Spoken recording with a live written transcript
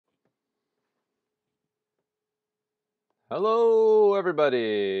Hello,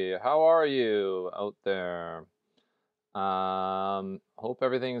 everybody. How are you out there? Hope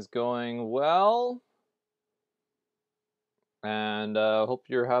everything's going well, and hope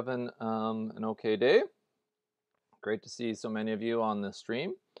you're having an okay day. Great to see so many of you on the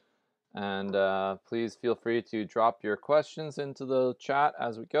stream, and please feel free to drop your questions into the chat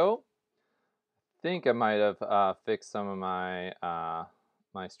as we go. I think I might have fixed some of my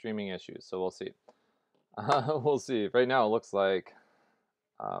streaming issues, so we'll see. We'll see. Right now, it looks like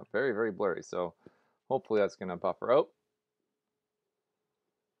very, very blurry, so hopefully that's going to buffer out.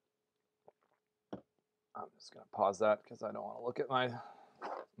 I'm just going to pause that because I don't want to look at my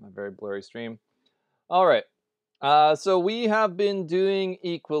very blurry stream. All right. So we have been doing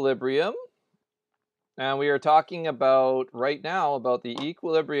equilibrium, and we are talking about right now about the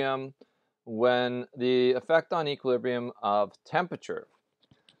equilibrium when the effect on equilibrium of temperature.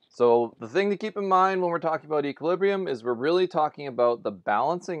 So the thing to keep in mind when we're talking about equilibrium is we're really talking about the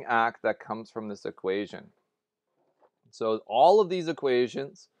balancing act that comes from this equation. So all of these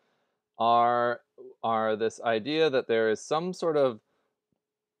equations are this idea that there is some sort of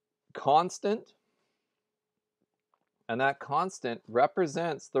constant, and that constant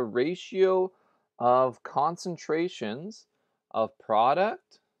represents the ratio of concentrations of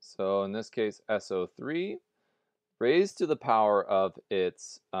product, so in this case SO3, raised to the power of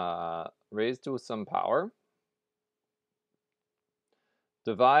its, raised to some power,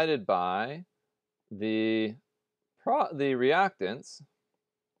 divided by the reactants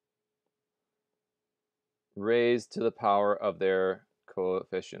raised to the power of their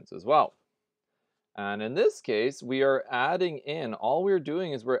coefficients as well. And in this case, we are adding in, all we're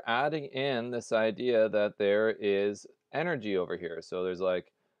doing is we're adding in this idea that there is energy over here. So there's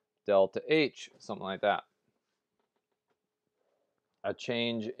like delta H, something like that. A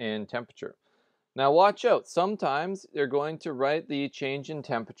change in temperature. Now watch out, sometimes they're going to write the change in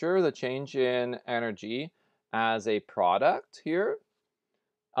temperature, the change in energy, as a product here.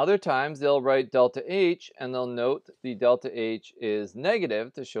 Other times they'll write delta H and they'll note the delta H is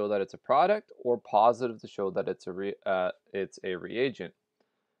negative to show that it's a product, or positive to show that it's a reagent.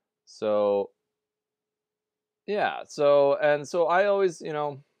 So yeah, so I always, I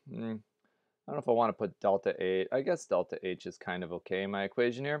don't know if I want to put delta H. I guess delta H is kind of okay in my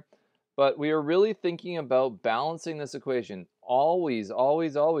equation here. But we are really thinking about balancing this equation. Always,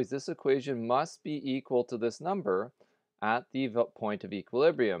 always, always, this equation must be equal to this number at the point of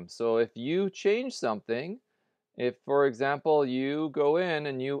equilibrium. So if you change something, if, for example, you go in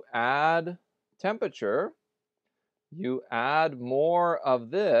and you add temperature, you add more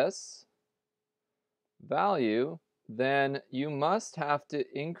of this value, then you must have to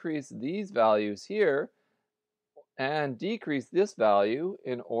increase these values here and decrease this value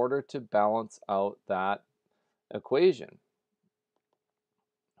in order to balance out that equation.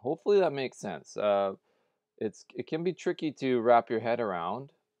 Hopefully that makes sense. It can be tricky to wrap your head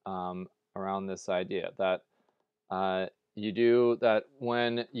around around this idea that you do that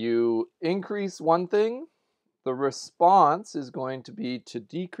when you increase one thing, the response is going to be to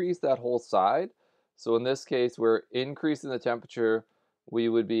decrease that whole side. So in this case, we're increasing the temperature. We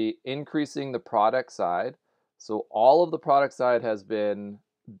would be increasing the product side. So all of the product side has been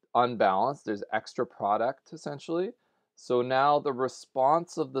unbalanced. There's extra product essentially. So now the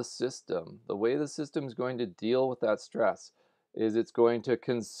response of the system, the way the system is going to deal with that stress, is it's going to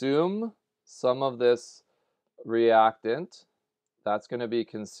consume some of this reactant. That's going to be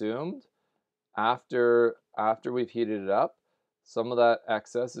consumed after we've heated it up. Some of that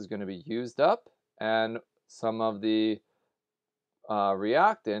excess is going to be used up, and some of the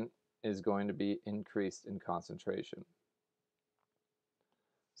reactant is going to be increased in concentration.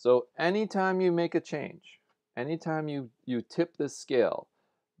 So anytime you make a change, anytime you tip this scale,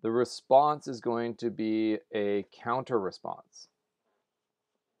 the response is going to be a counter response.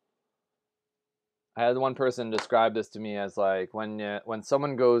 I had one person describe this to me as like when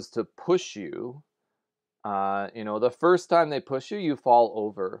someone goes to push you, the first time they push you, you fall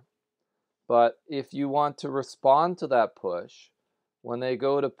over. But if you want to respond to that push, when they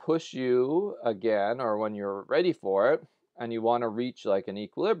go to push you again, or when you're ready for it, and you want to reach like an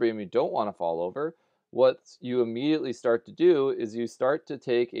equilibrium, you don't want to fall over, what you immediately start to do is you start to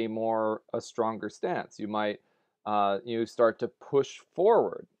take a stronger stance. You might you start to push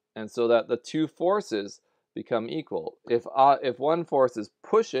forward, and so that the two forces become equal. If one force is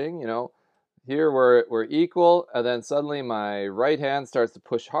pushing, here we're equal, and then suddenly my right hand starts to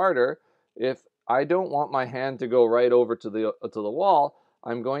push harder. If I don't want my hand to go right over to the wall,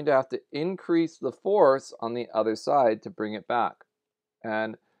 I'm going to have to increase the force on the other side to bring it back.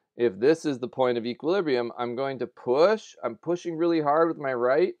 And if this is the point of equilibrium, I'm going to push. I'm pushing really hard with my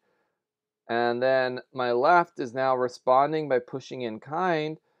right, and then my left is now responding by pushing in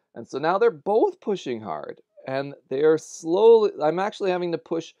kind. And so now they're both pushing hard, and they are slowly, I'm actually having to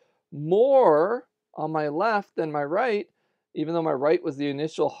push more on my left than my right. Even though my right was the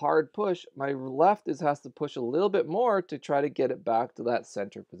initial hard push, my left has to push a little bit more to try to get it back to that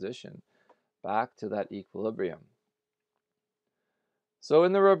center position, back to that equilibrium. So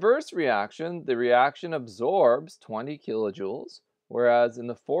in the reverse reaction, the reaction absorbs 20 kilojoules, whereas in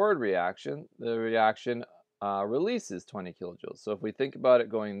the forward reaction, the reaction releases 20 kilojoules. So if we think about it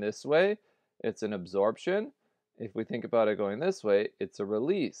going this way, it's an absorption. If we think about it going this way, it's a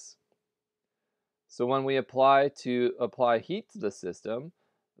release. So when we apply heat to the system,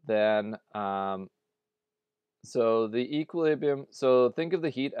 then so the equilibrium, so think of the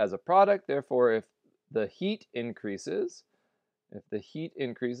heat as a product. Therefore, if the heat increases, if you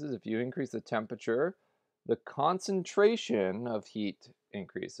increase the temperature, the concentration of heat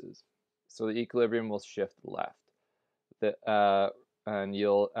increases. So the equilibrium will shift left. And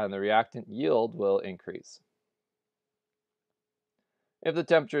the reactant yield will increase. If the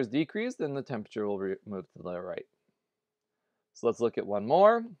temperature is decreased, then the temperature will move to the right. So let's look at one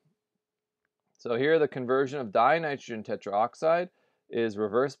more. So here the conversion of dinitrogen tetroxide is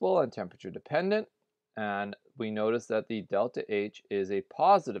reversible and temperature dependent. And we notice that the delta H is a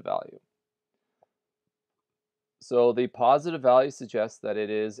positive value. So the positive value suggests that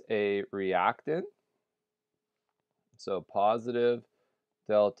it is a reactant. So positive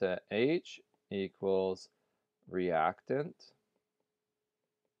delta H equals reactant.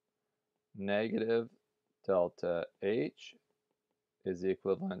 Negative delta H is the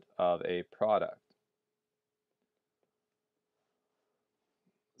equivalent of a product.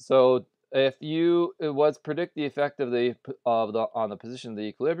 So if you predict the effect on the position of the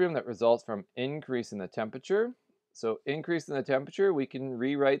equilibrium that results from increase in the temperature. So increase in the temperature, we can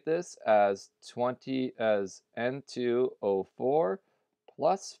rewrite this as N2O4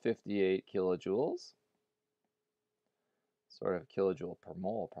 plus 58 kilojoules, sort of kilojoule per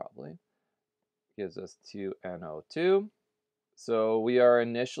mole probably, gives us 2NO2. So we are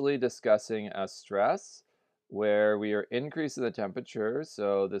initially discussing a stress where we are increasing the temperature,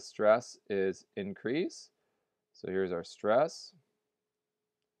 so the stress is increase. So here's our stress,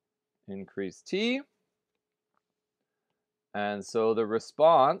 increase T. And so the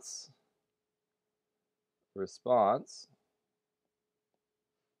response and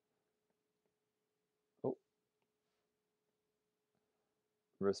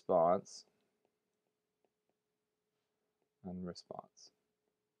response,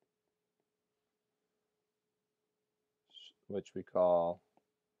 which we call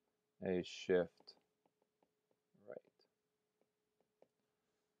a shift right.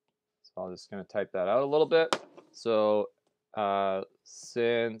 So I'm just going to type that out a little bit. So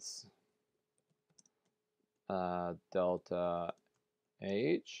since delta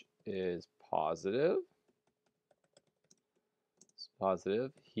H is positive,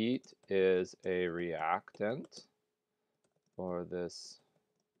 heat is a reactant for this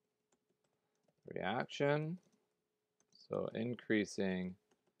reaction. So increasing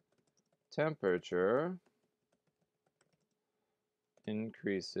temperature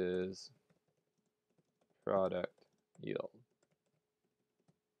increases product yield.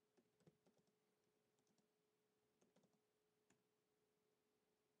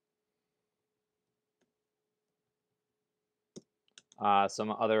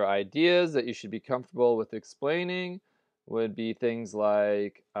 Some other ideas that you should be comfortable with explaining would be things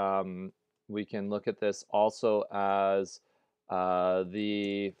like we can look at this also as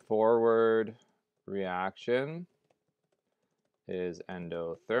the forward reaction is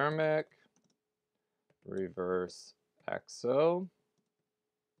endothermic, reverse exothermic.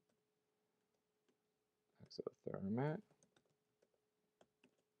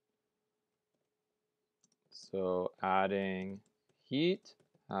 So adding heat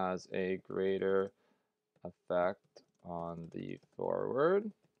has a greater effect on the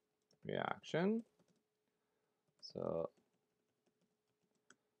forward reaction. So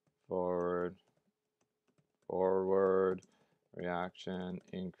forward reaction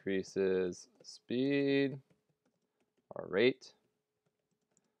increases speed or rate,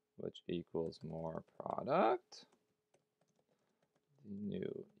 which equals more product,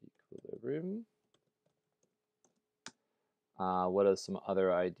 new equilibrium. What are some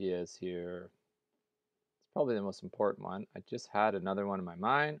other ideas here? It's probably the most important one. I just had another one in my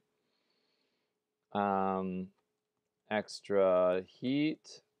mind. Extra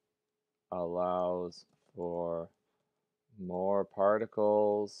heat allows for more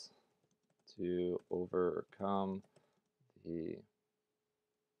particles to overcome the,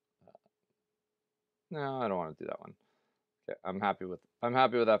 no, I don't want to do that one. Okay, I'm happy with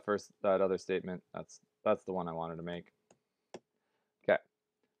that other statement. That's the one I wanted to make. Okay,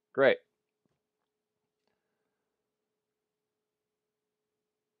 great.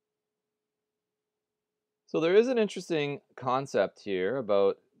 So there is an interesting concept here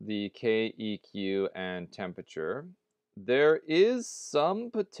about the KEQ and temperature. There is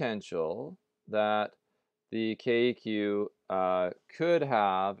some potential that the KEQ could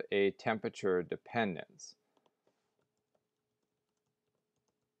have a temperature dependence.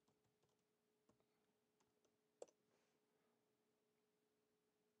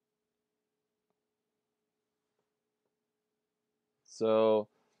 So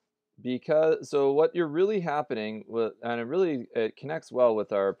what you're really happening with, and it connects well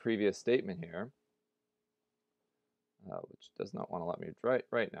with our previous statement here, which does not want to let me write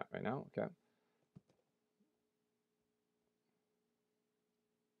right now. Okay.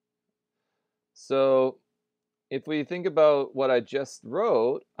 So if we think about what I just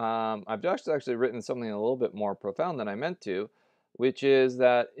wrote, I've just actually written something a little bit more profound than I meant to, which is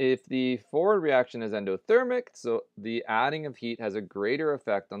that if the forward reaction is endothermic, so the adding of heat has a greater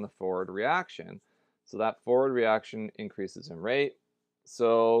effect on the forward reaction. So that forward reaction increases in rate.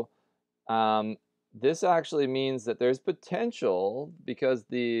 So this actually means that there's potential, because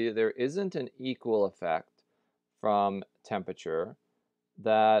there isn't an equal effect from temperature,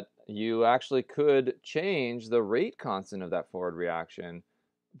 that you actually could change the rate constant of that forward reaction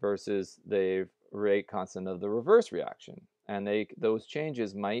versus the rate constant of the reverse reaction. And those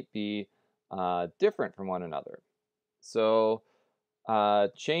changes might be different from one another. So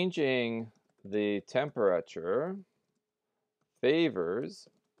changing the temperature favors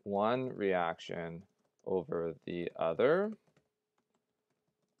one reaction over the other.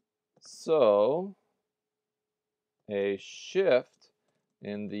 So a shift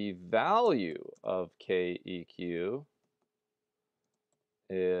in the value of KEQ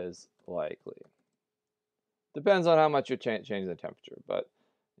is likely. Depends on how much you're changing the temperature, but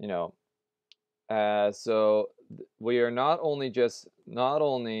you know, so we are not only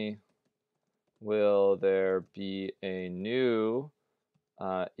will there be a new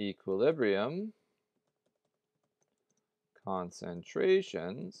equilibrium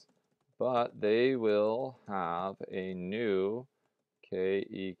concentrations, but they will have a new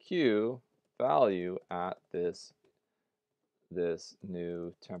KEQ value at this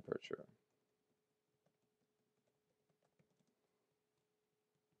new temperature.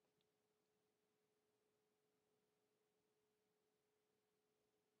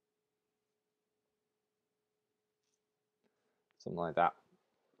 Something like that.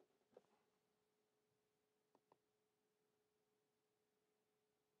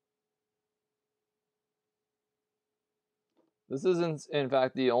 This is in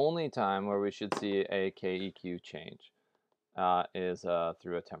fact the only time where we should see a KEQ change, is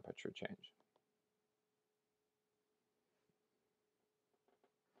through a temperature change.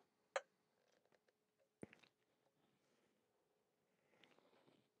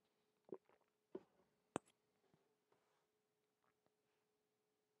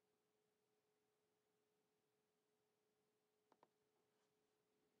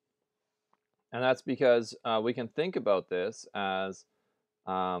 And that's because we can think about this as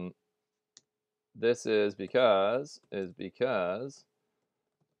this is because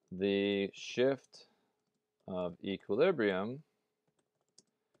the shift of equilibrium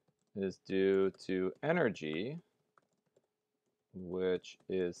is due to energy, which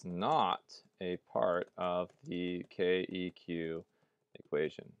is not a part of the KEQ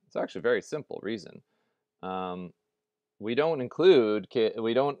equation. It's actually a very simple reason. We don't include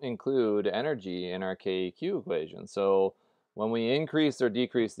energy in our KEQ equation. So when we increase or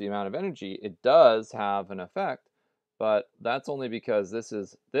decrease the amount of energy, it does have an effect, but that's only because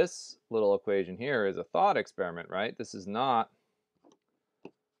this little equation here is a thought experiment, right? This is not.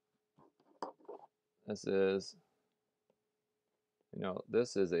 This is,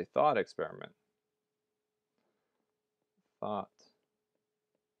 this is a thought experiment. Thought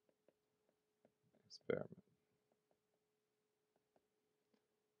experiment.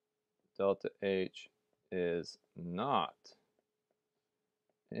 Delta H is not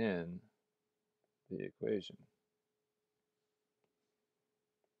in the equation.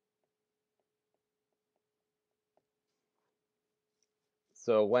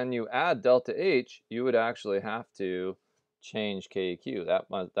 So when you add delta H, you would actually have to change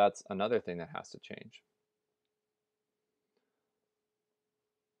KEQ. That's another thing that has to change.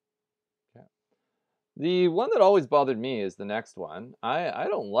 Okay. The one that always bothered me is the next one. I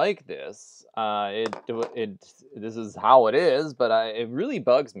don't like this. This is how it is, but it really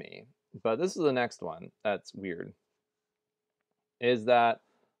bugs me. But this is the next one that's weird. Is that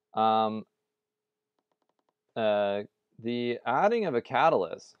um, uh, the adding of a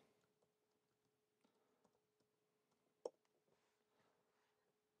catalyst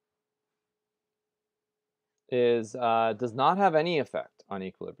is does not have any effect on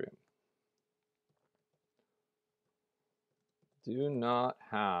equilibrium. Do not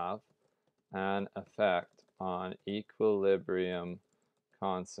have an effect on equilibrium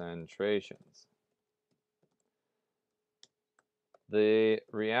concentrations. The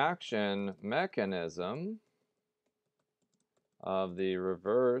reaction mechanism of the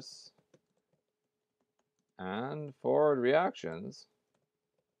reverse and forward reactions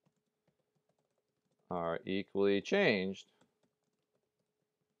are equally changed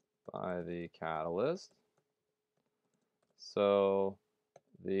by the catalyst. So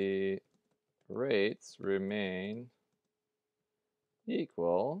the rates remain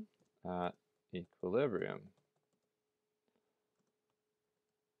equal at equilibrium.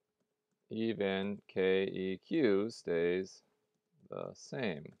 Even KEQ stays the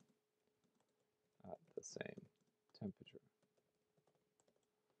same at the same temperature.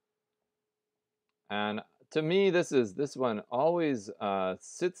 And to me, this one always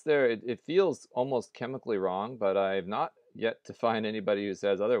sits there. It feels almost chemically wrong, but I've not yet to find anybody who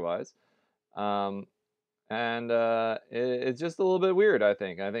says otherwise. Um, and it's just a little bit weird, I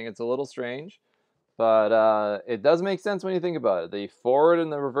think. I think it's a little strange, but it does make sense when you think about it. The forward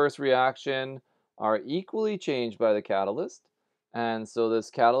and the reverse reaction are equally changed by the catalyst, and so this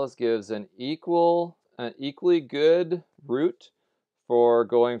catalyst gives an equally good route for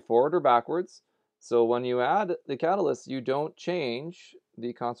going forward or backwards. So when you add the catalyst, you don't change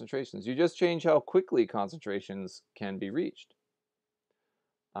the concentrations. You just change how quickly concentrations can be reached.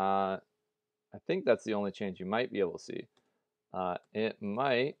 I think that's the only change you might be able to see. It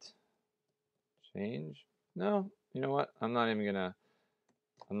might change. No, you know what? I'm not even gonna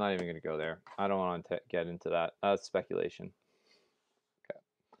go there. I don't want to get into that. That's speculation. Okay.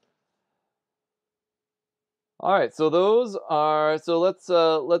 All right. So those are. So let's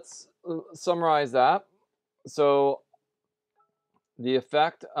summarize that. So the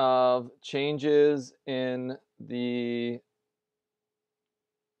effect of changes in the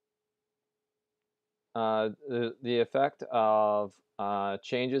effect of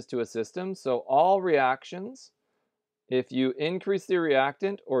changes to a system. So all reactions, if you increase the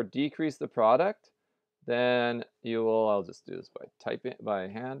reactant or decrease the product, then you will. I'll just do this by typing by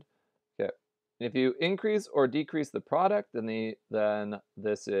hand. Okay. If you increase or decrease the product, then the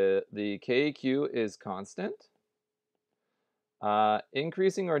KEQ is constant.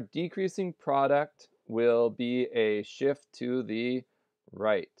 Increasing or decreasing product will be a shift to the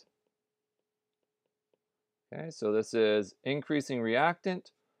right. Okay, so this is increasing reactant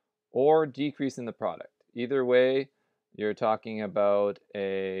or decreasing the product. Either way, you're talking about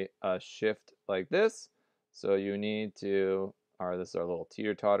a shift like this. So you need to, or this is our little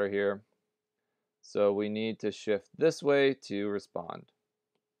teeter-totter here. So we need to shift this way to respond.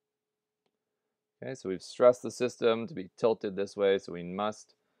 Okay, so we've stressed the system to be tilted this way, so we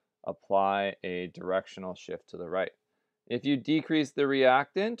must apply a directional shift to the right. If you decrease the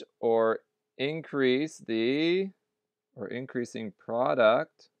reactant or increasing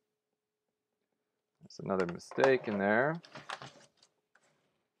product, there's another mistake in there.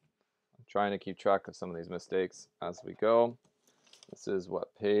 I'm trying to keep track of some of these mistakes as we go. This is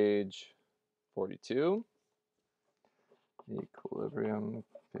what, page 42? Equilibrium,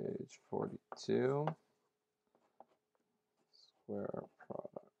 page 42. Square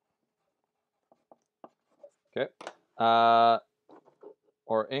product. Okay.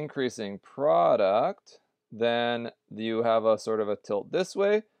 Or increasing product, then you have a sort of a tilt this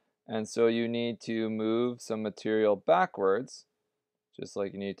way, and so you need to move some material backwards, just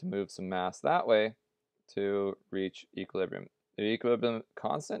like you need to move some mass that way to reach equilibrium. The equilibrium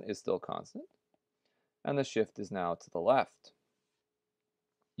constant is still constant, and the shift is now to the left.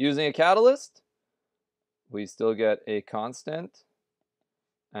 Using a catalyst, we still get a constant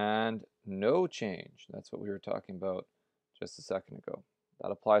and no change. That's what we were talking about just a second ago. That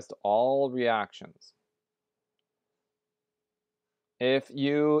applies to all reactions. If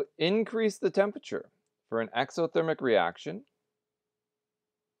you increase the temperature for an exothermic reaction,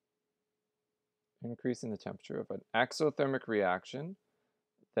 increasing the temperature of an exothermic reaction,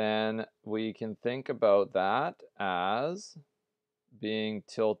 then we can think about that as being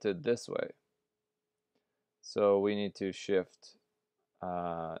tilted this way. So we need to shift,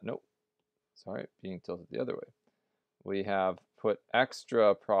 nope. sorry, being tilted the other way. We have put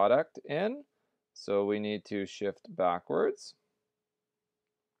extra product in, so we need to shift backwards.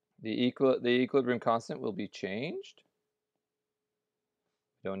 The equilibrium constant will be changed.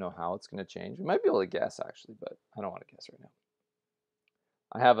 Don't know how it's going to change. We might be able to guess actually, but I don't want to guess right now.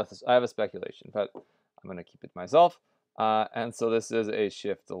 I have a speculation, but I'm going to keep it myself. And so this is a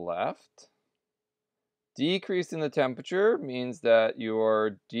shift left. Decreasing the temperature means that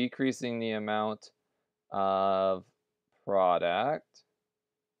you're decreasing the amount of product.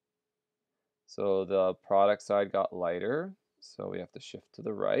 So the product side got lighter, so we have to shift to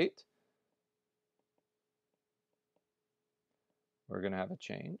the right. We're going to have a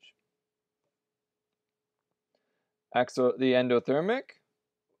change. The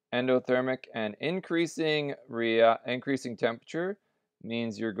endothermic and increasing temperature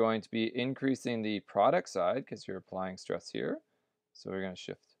means you're going to be increasing the product side because you're applying stress here. So we're going to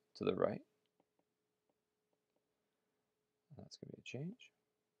shift to the right. That's going to be a change.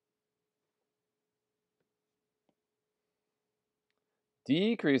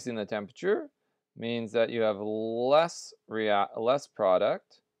 Decreasing the temperature means that you have less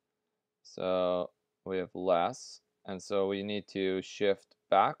product. So we have less, and so we need to shift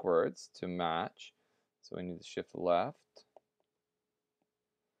backwards to match. So we need to shift left.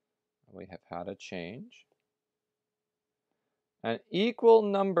 We have had a change. An equal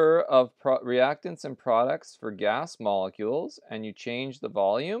number of reactants and products for gas molecules, and you change the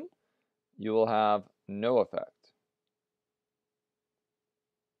volume, you will have no effect.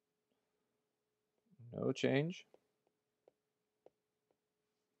 No change.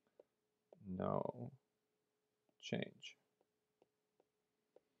 No change.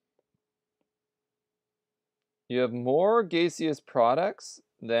 You have more gaseous products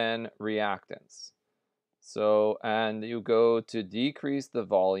than reactants. So, and you go to decrease the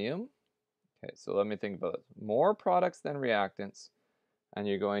volume. Okay, so let me think about it. More products than reactants, and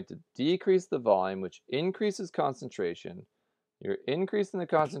you're going to decrease the volume, which increases concentration. You're increasing the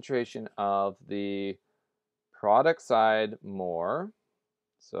concentration of the product side more.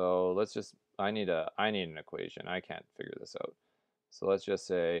 So let's just, I need an equation. I can't figure this out. So let's just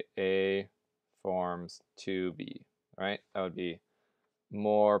say A forms 2B, right? That would be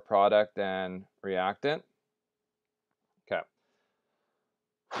more product than reactant. Okay.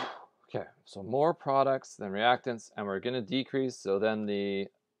 Okay, so more products than reactants, and we're going to decrease, so then the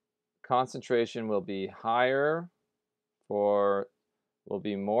concentration will be higher will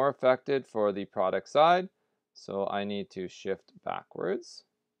be more affected for the product side, so I need to shift backwards.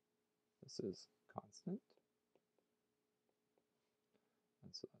 This is constant.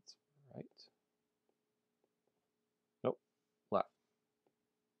 And so that's right. Nope, left.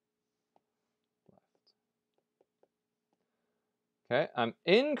 Okay, I'm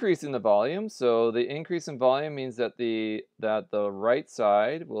increasing the volume, so the increase in volume means that the right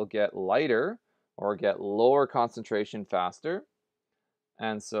side will get lighter or get lower concentration faster.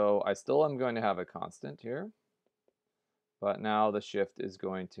 And so I still am going to have a constant here, but now the shift is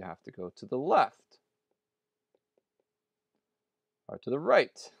going to have to go to the left or to the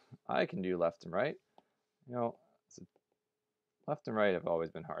right. I can do left and right. You know, left and right have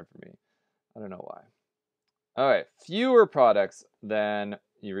always been hard for me. I don't know why. All right, fewer products than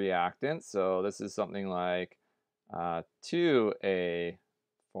reactants. So this is something like 2A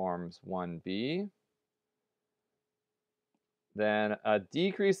forms 1B. Then a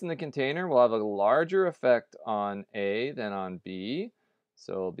decrease in the container will have a larger effect on A than on B.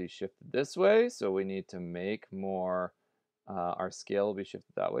 So it'll be shifted this way. So we need to make more, our scale will be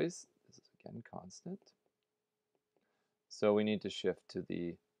shifted that way. This is again constant. So we need to shift to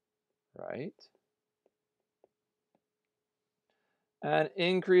the right. And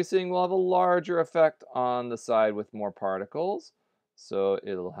increasing will have a larger effect on the side with more particles. So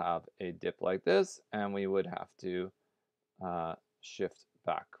it'll have a dip like this, and we would have to shift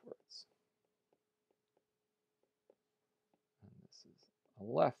backwards. And this is a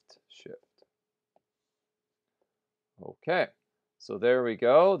left shift. Okay, so there we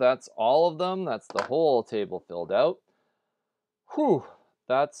go. That's all of them. That's the whole table filled out. Whew,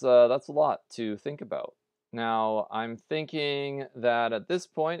 that's a lot to think about. Now, I'm thinking that at this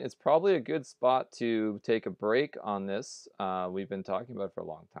point, it's probably a good spot to take a break on this. We've been talking about it for a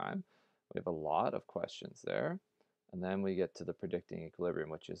long time. We have a lot of questions there. And then we get to the predicting equilibrium,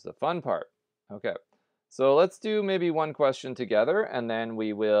 which is the fun part. Okay, so let's do maybe one question together, and then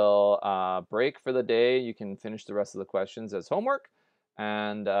we will break for the day. You can finish the rest of the questions as homework.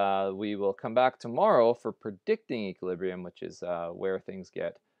 And we will come back tomorrow for predicting equilibrium, which is where things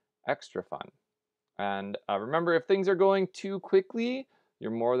get extra fun. And remember, if things are going too quickly, you're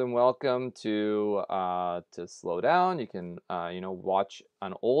more than welcome to slow down. You can watch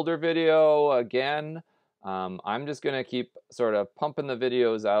an older video again. I'm just gonna keep sort of pumping the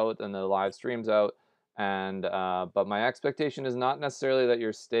videos out and the live streams out, and but my expectation is not necessarily that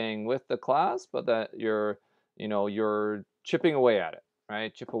you're staying with the class, but that you're chipping away at it,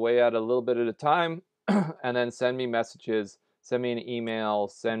 right? Chip away at it a little bit at a time, and then send me messages, send me an email,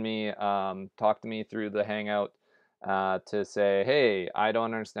 send me talk to me through the Hangout to say, hey, I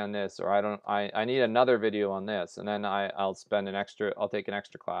don't understand this, or I need another video on this, and then I'll take an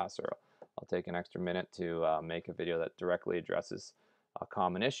extra class, or I'll take an extra minute to make a video that directly addresses a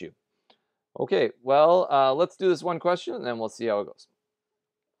common issue. Okay, well, let's do this one question, and then we'll see how it goes.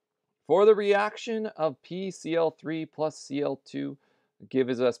 For the reaction of PCl3 plus Cl2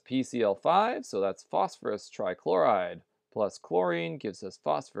 gives us PCl5, so that's phosphorus trichloride, plus chlorine gives us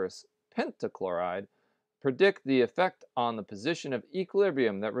phosphorus pentachloride. Predict the effect on the position of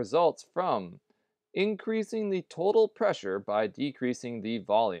equilibrium that results from increasing the total pressure by decreasing the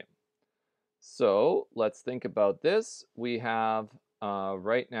volume. So let's think about this. We have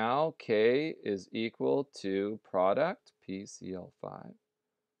right now K is equal to product PCl5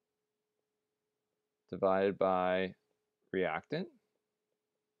 divided by reactant.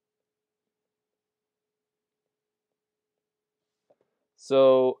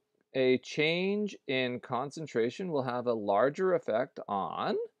 So a change in concentration will have a larger effect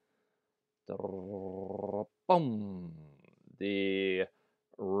on the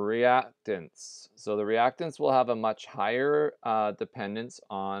reactants. So the reactants will have a much higher dependence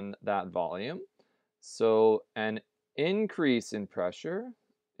on that volume. So an increase in pressure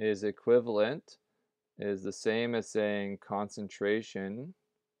is the same as saying concentration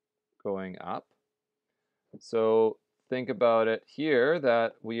going up. So think about it here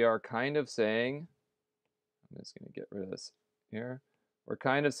that we are kind of saying, I'm just going to get rid of this here. We're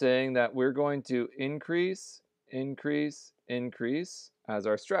kind of saying that we're going to increase as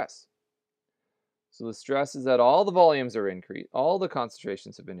our stress. So the stress is that all the volumes are increased, all the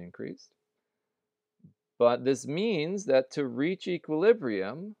concentrations have been increased. But this means that to reach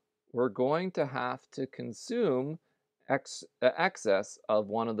equilibrium, we're going to have to consume excess of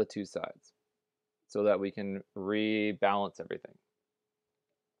one of the two sides so that we can rebalance everything.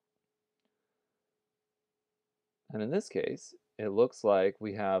 And in this case, it looks like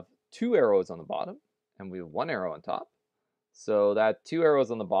we have 2 arrows on the bottom and we have 1 arrow on top. So that 2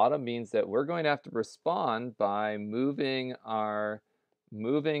 arrows on the bottom means that we're going to have to respond by moving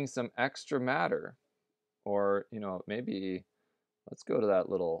some extra matter, or maybe let's go to that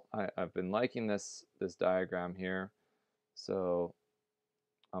little. I've been liking this diagram here, so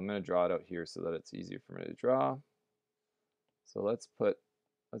I'm going to draw it out here so that it's easier for me to draw. So let's put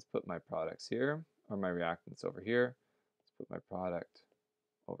my products here, or my reactants over here. Let's put my product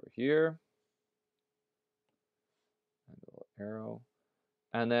over here, and a little arrow.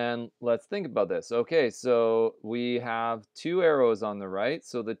 And then let's think about this. Okay, so we have 2 arrows on the right,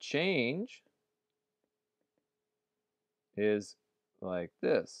 so the change is like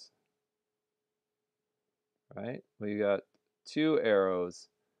this, right? We got 2 arrows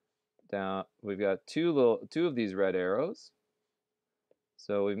down. We've got two of these red arrows.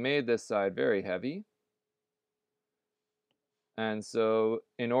 So we've made this side very heavy. And so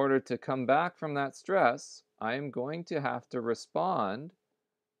in order to come back from that stress, I am going to have to respond.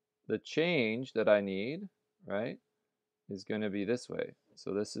 The change that I need, right, is going to be this way.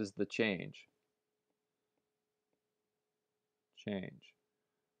 So this is the change.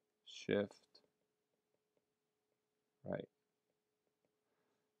 Shift right.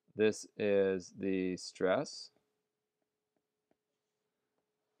 This is the stress,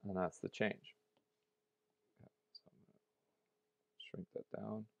 and that's the change. Okay, so I'm going to shrink that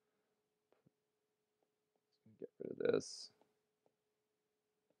down. Get rid of this.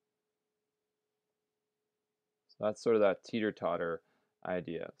 So that's sort of that teeter-totter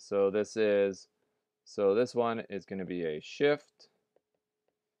idea. So this one is going to be a shift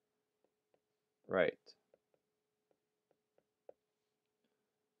right.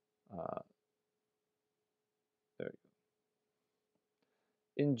 There you go.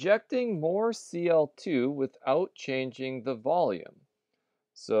 Injecting more Cl2 without changing the volume.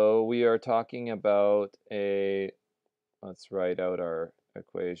 So we are talking about let's write out our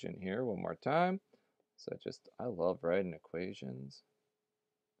equation here one more time. So I love writing equations.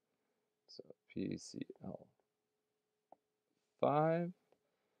 So PCl5.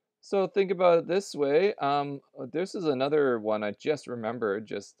 So think about it this way. This is another one I just remembered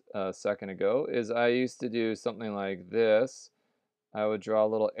just a second ago, is I used to do something like this. I would draw a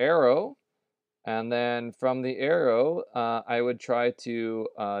little arrow, And then from the arrow, I would try to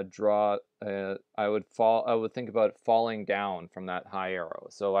draw. I would think about falling down from that high arrow.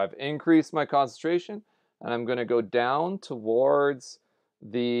 So I've increased my concentration, and I'm going to go down towards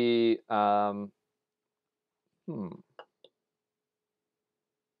the.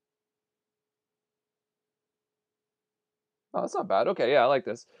 Oh, that's not bad. Okay, yeah, I like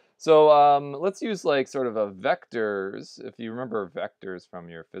this. So let's use like sort of a vectors. If you remember vectors from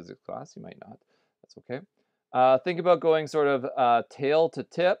your physics class, you might not. That's okay. Think about going sort of tail to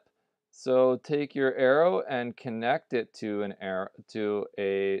tip. So take your arrow and connect it to an arrow to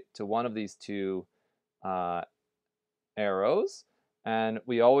one of these two uh, arrows, and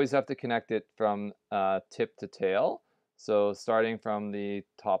we always have to connect it from tip to tail. So starting from the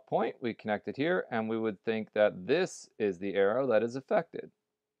top point, we connect it here, and we would think that this is the arrow that is affected.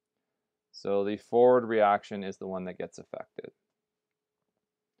 So the forward reaction is the one that gets affected.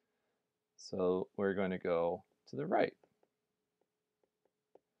 So we're going to go to the right.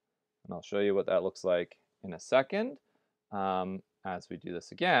 And I'll show you what that looks like in a second as we do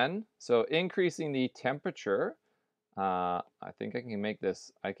this again. So increasing the temperature, I think I can make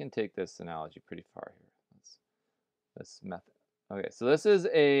this, I can take this analogy pretty far here. This method. Okay, so this is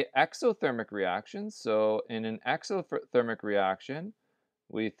a exothermic reaction. So in an exothermic reaction,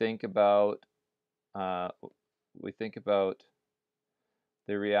 we think about uh,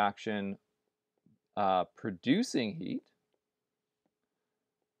 the reaction producing heat.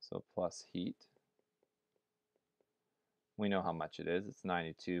 So plus heat. We know how much it is. It's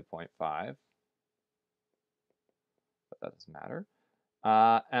 92.5, but that doesn't matter.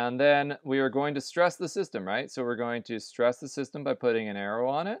 And then we are going to stress the system, right? So we're going to stress the system by putting an arrow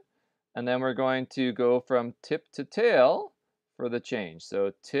on it. And then we're going to go from tip to tail for the change.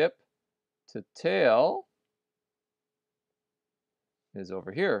 So tip to tail is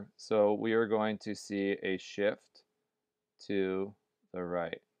over here. So we are going to see a shift to the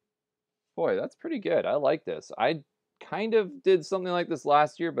right. Boy, that's pretty good. I like this. I kind of did something like this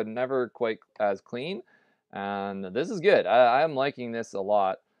last year, but never quite as clean. And this is good. I'm liking this a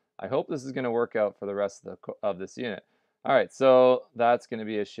lot. I hope this is going to work out for the rest of this unit. All right, so that's going to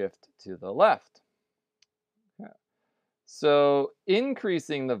be a shift to the left. Okay. So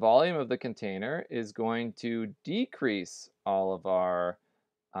increasing the volume of the container is going to decrease all of our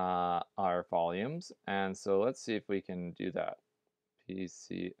volumes. And so let's see if we can do that.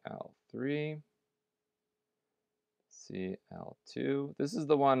 PCl3. Cl2. This is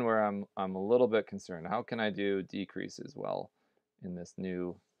the one where I'm a little bit concerned. How can I do decreases well in this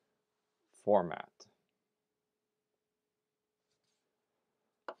new format?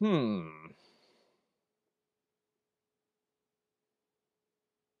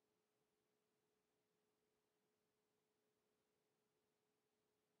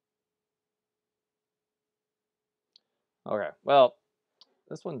 Okay, well,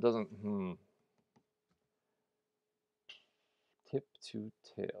 this one doesn't, Tip to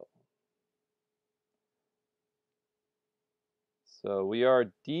tail. So we are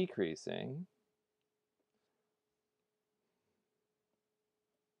decreasing.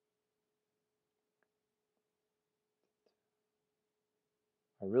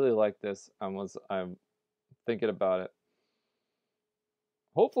 I really like this. I'm thinking about it.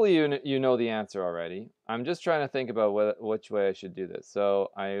 Hopefully you know the answer already. I'm just trying to think about which way I should do this. So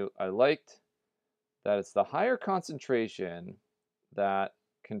I liked that it's the higher concentration that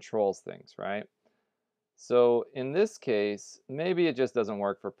controls things, right? So in this case, maybe it just doesn't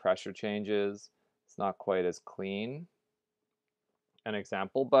work for pressure changes. It's not quite as clean an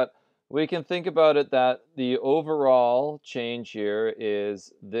example, but we can think about it that the overall change here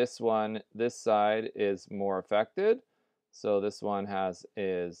is this side is more affected. So this one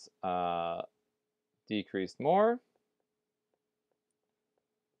is decreased more.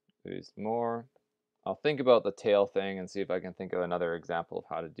 Decreased more. I'll think about the tail thing and see if I can think of another example of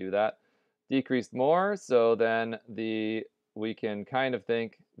how to do that. Decreased more, so then we can kind of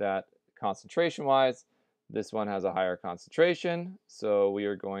think that concentration-wise, this one has a higher concentration, so we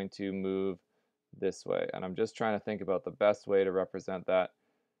are going to move this way. And I'm just trying to think about the best way to represent that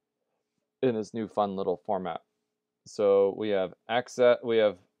in this new fun little format. So we have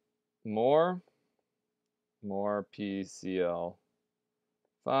more PCl5,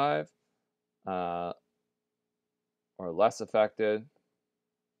 or less affected.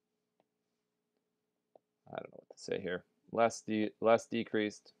 I don't know what to say here. Less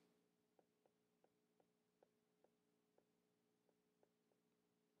decreased.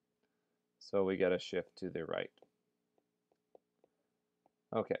 So we get a shift to the right.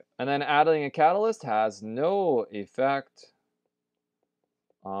 Okay, and then adding a catalyst has no effect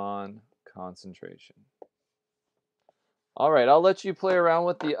on concentration. All right, I'll let you play around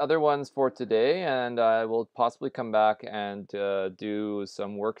with the other ones for today, and I will possibly come back and do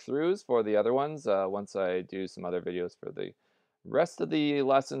some work-throughs for the other ones once I do some other videos for the rest of the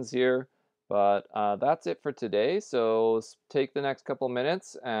lessons here. But that's it for today. So take the next couple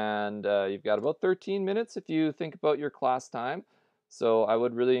minutes, and you've got about 13 minutes if you think about your class time. So I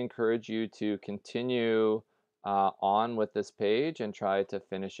would really encourage you to continue on with this page and try to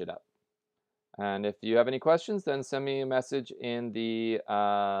finish it up. And if you have any questions, then send me a message in the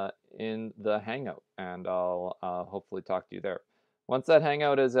Hangout, and I'll hopefully talk to you there. Once that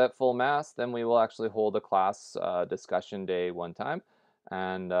Hangout is at full mass, then we will actually hold a class discussion day one time,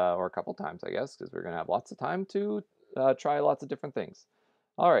 and or a couple times, I guess, because we're going to have lots of time to try lots of different things.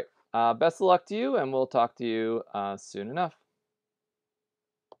 All right, best of luck to you, and we'll talk to you soon enough.